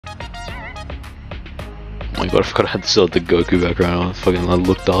my god, I forgot I had to set the Goku background. I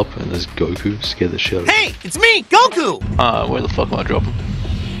looked up and there's Goku, scared the shit out of me. Hey, it's me, Goku! Where the fuck am I dropping?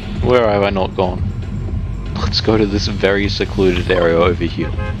 Where have I not gone? Let's go to this very secluded area over here.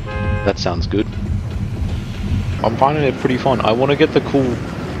 That sounds good. I'm finding it pretty fun. I want to get the cool...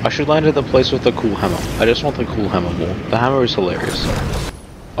 I should land at the place with the cool hammer. I just want the cool hammer more. The hammer is hilarious.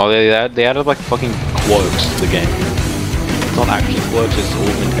 Oh, they added like fucking quirks to the game. It's not actually quirks, it's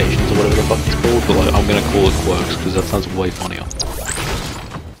augmentations or whatever the fuck it's called, but like, I'm gonna call it quirks because that sounds way funnier.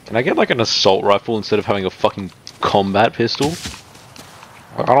 Can I get like an assault rifle instead of having a fucking combat pistol?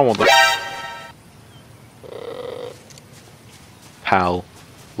 I don't want that. Pal.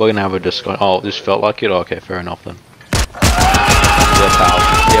 We're gonna have a discussion. Oh, this felt like it? Okay, fair enough then. Yeah, pal.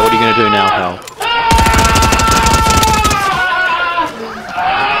 Yeah, what are you gonna do now, pal?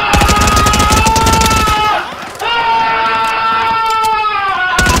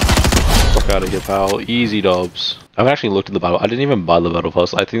 Fuck out of here, pal. Easy dubs. I've actually looked at the battle. I didn't even buy the battle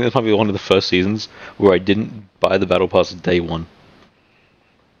pass. I think this might be one of the first seasons where I didn't buy the battle pass day one.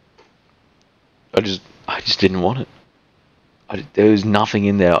 I just didn't want it. There was nothing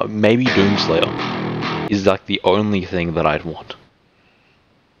in there. Maybe Doomslayer is like the only thing that I'd want.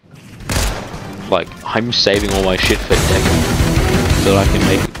 Like, I'm saving all my shit for Deku so that I can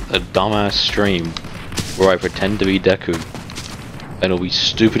make a dumbass stream where I pretend to be Deku. And it'll be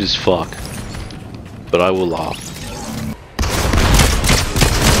stupid as fuck. But I will laugh.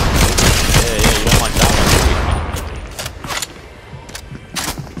 Yeah, you don't like that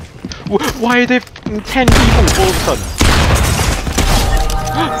one. Why are there 10 people all of a sudden?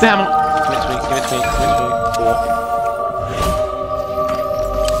 Damn it! Give it to me, give it to me, give it to me. 4.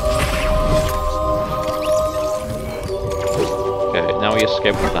 Okay, now we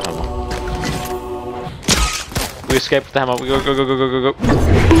escape with the hammer. We escape with the hammer, we go, go, go, go, go, go, go.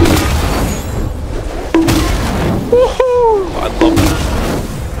 Woohoo! I love that.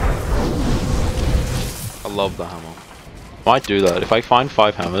 I love the hammer. I might do that. If I find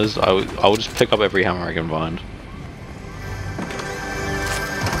 5 hammers, I will just pick up every hammer I can find.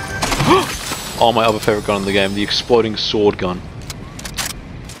 Oh, my other favorite gun in the game, the exploding sword gun.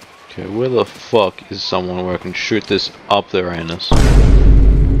 Okay, where the fuck is someone where I can shoot this up their anus?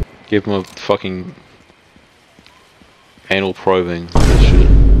 Give them a fucking anal probing. This shit.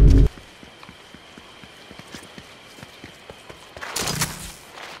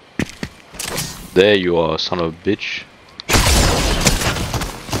 There you are, son of a bitch.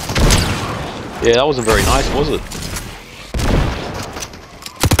 Yeah, that wasn't very nice, was it?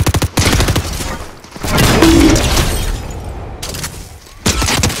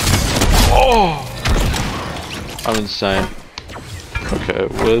 Oh! I'm insane. Okay,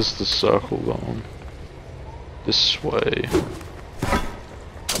 where's the circle going? This way.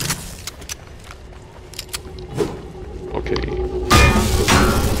 Okay.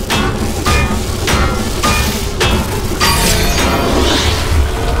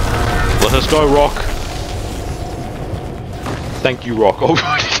 Let us go, Rock! Thank you, Rock. Oh,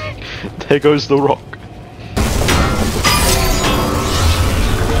 there goes the Rock.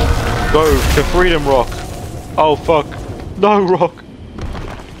 Go to freedom, Rock. Oh fuck. No, Rock.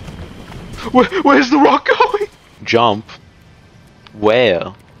 Where's the Rock going? Jump.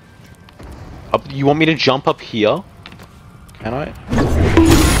 Where? Up, you want me to jump up here? Can I?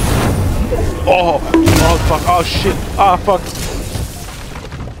 Oh! Oh fuck. Oh shit. Ah fuck.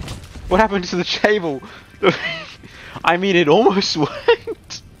 What happened to the table? I mean, it almost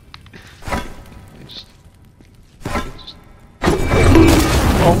worked.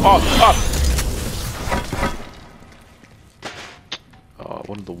 Oh,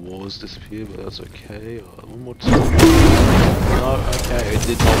 one of the walls disappeared, but that's okay. One more time. No, okay, it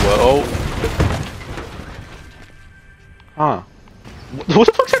did not work. Oh! Huh. What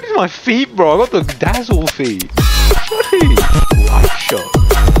the fuck's happening to my feet, bro? I got the dazzle feet. Light shot.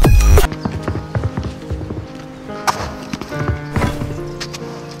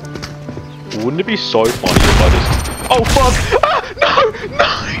 Wouldn't it be so funny if I just... Oh fuck! Ah! No! No!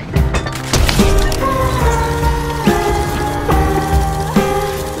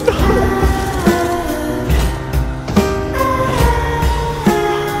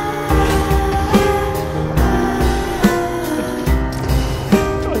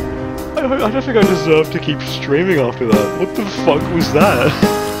 I don't think I deserve to keep streaming after that. What the fuck was that?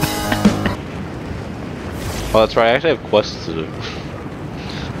 Oh, that's right, I actually have quests to do.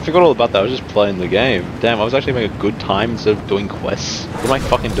 I forgot all about that, I was just playing the game. Damn, I was actually having a good time instead of doing quests. What am I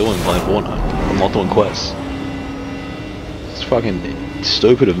fucking doing playing Fortnite? I'm not doing quests. It's fucking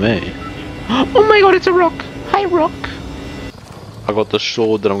stupid of me. Oh my god, it's a rock! Hi, rock! I got the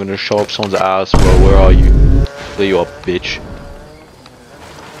sword that I'm gonna show up someone's ass, bro. Where are you? There you are, bitch.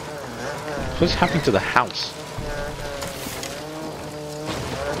 What's happening to the house?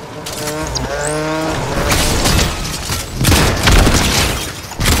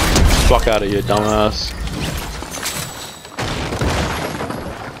 Fuck out of here, dumbass.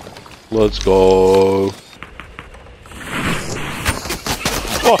 Let's go.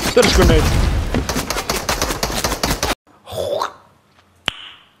 Oh, that is grenade.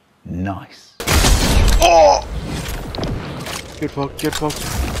 Nice. Oh! Get fucked, get fucked.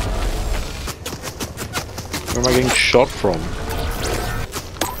 Where am I getting shot from?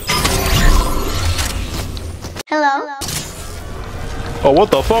 Hello? Oh,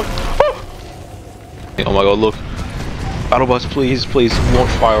 what the fuck? Oh my god, look. Battle bus, please, please, launch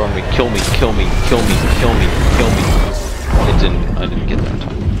fire on me. Kill me, kill me, kill me, kill me, kill me. I didn't get there in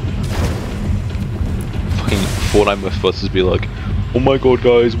time. Fucking Fortnite must just be like, oh my god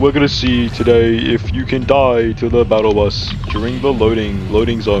guys, we're gonna see today if you can die to the battle bus during the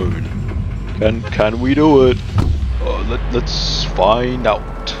loading zone. Can we do it? Let's find out.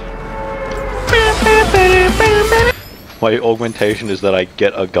 My augmentation is that I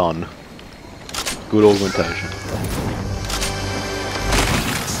get a gun. Good augmentation.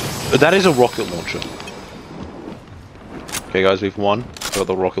 That is a rocket launcher. Okay guys, we've won. Got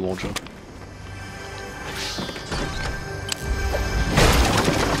the rocket launcher.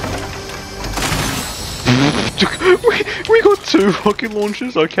 we got 2 rocket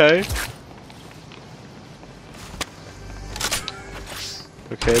launchers, okay.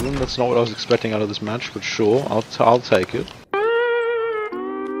 Okay then, that's not what I was expecting out of this match, but sure, I'll take it.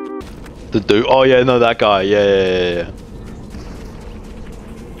 The dude, oh yeah, no, that guy, yeah.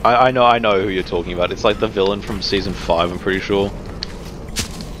 I know who you're talking about. It's like the villain from season 5, I'm pretty sure.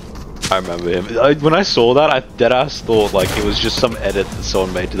 I remember him. When I saw that, I deadass thought like it was just some edit that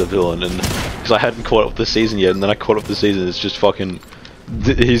someone made to the villain, and because I hadn't caught up with the season yet, and then I caught up with the season, it's just fucking,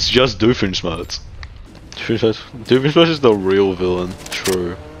 he's just Doofenshmirtz. Doofenshmirtz is the real villain,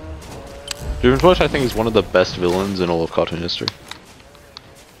 true. Doofenshmirtz I think is one of the best villains in all of cartoon history.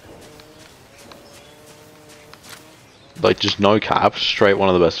 Like, just no cap, straight one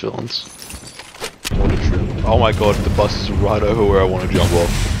of the best villains. What a trip. Oh my god, the bus is right over where I want to jump off.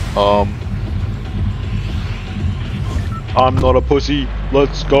 I'm not a pussy,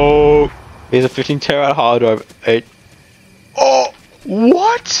 let's go! Here's a 15 terabyte hard drive, 8... Oh!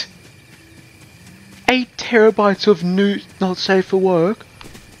 What?! 8 terabytes of news not safe for work?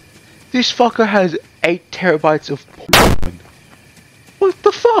 This fucker has 8 terabytes of porn. What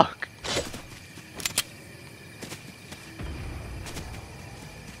the fuck?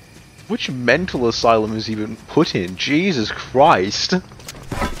 Which mental asylum is he been put in? Jesus Christ.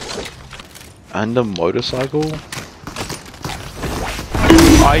 And a motorcycle?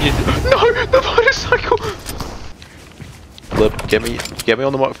 I did. No! The motorcycle! Flip, get me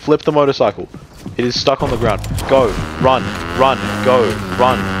on the flip the motorcycle. It is stuck on the ground. Go, run, go,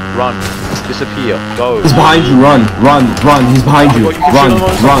 run, disappear, go. He's behind you, run, he's behind you. Run.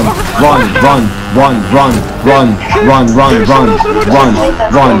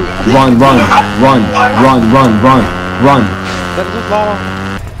 That doesn't matter.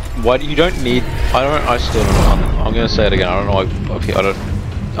 Why do you don't need, I still don't know, I'm gonna say it again, I don't know why, I don't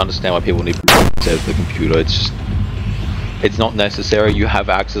understand why people need to save the computer, it's just, it's not necessary, you have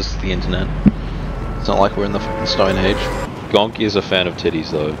access to the internet. It's not like we're in the fucking Stone Age. Gonk is a fan of titties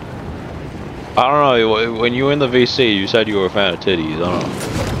though. I don't know, when you were in the VC you said you were a fan of titties, I don't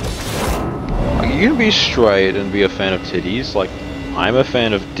know. Like, you can be straight and be a fan of titties, like, I'm a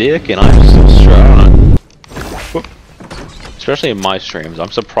fan of dick and I'm still straight, I don't know. Especially in my streams,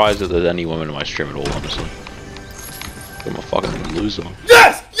 I'm surprised that there's any women in my stream at all, honestly. I'm a fucking loser.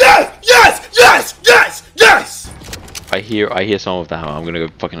 Yes! I hear some of them, I'm gonna go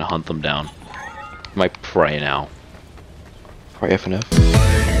fucking hunt them down. I might pray now. Pray FNF.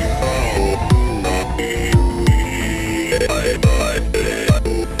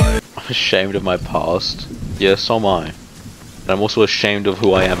 I'm ashamed of my past. Yes, so am I. And I'm also ashamed of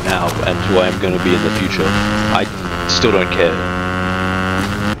who I am now and who I am going to be in the future. I still don't care.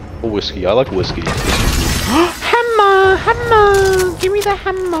 Or whiskey. I like whiskey. Hammer! Hammer! Give me the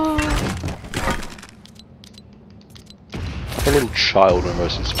hammer! Like a little child when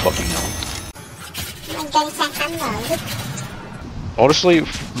most is fucking young. Honestly,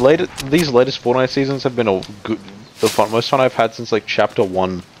 these latest Fortnite seasons have been the most fun I've had since like Chapter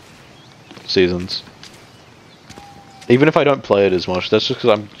 1 seasons. Even if I don't play it as much, that's just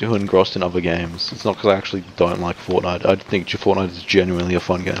because I'm too engrossed in other games. It's not because I actually don't like Fortnite. I think Fortnite is genuinely a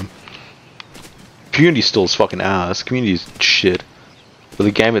fun game. Community still is fucking ass. Community is shit. But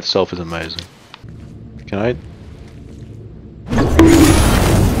the game itself is amazing. Can I?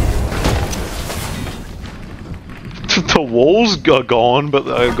 The walls are gone, but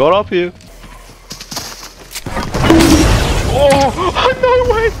I got up here. Oh, no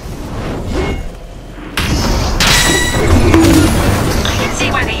way! I can see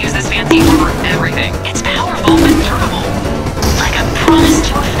why they use this fancy for everything. It's powerful but durable. Like a promise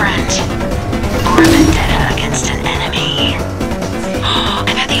to a friend. Or a vendetta against an enemy. I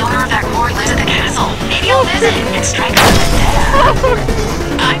bet the owner of that quarry lives at the castle. Maybe I'll visit and strike up a vendetta.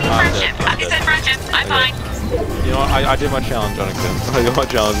 I need friendship. I said friendship. I'm fine. You know what, I did my challenge on it. I got my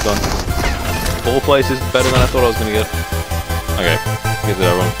challenge done. 4 places better than I thought I was gonna get. Okay, get that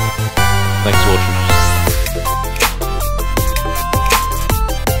everyone. Thanks for watching.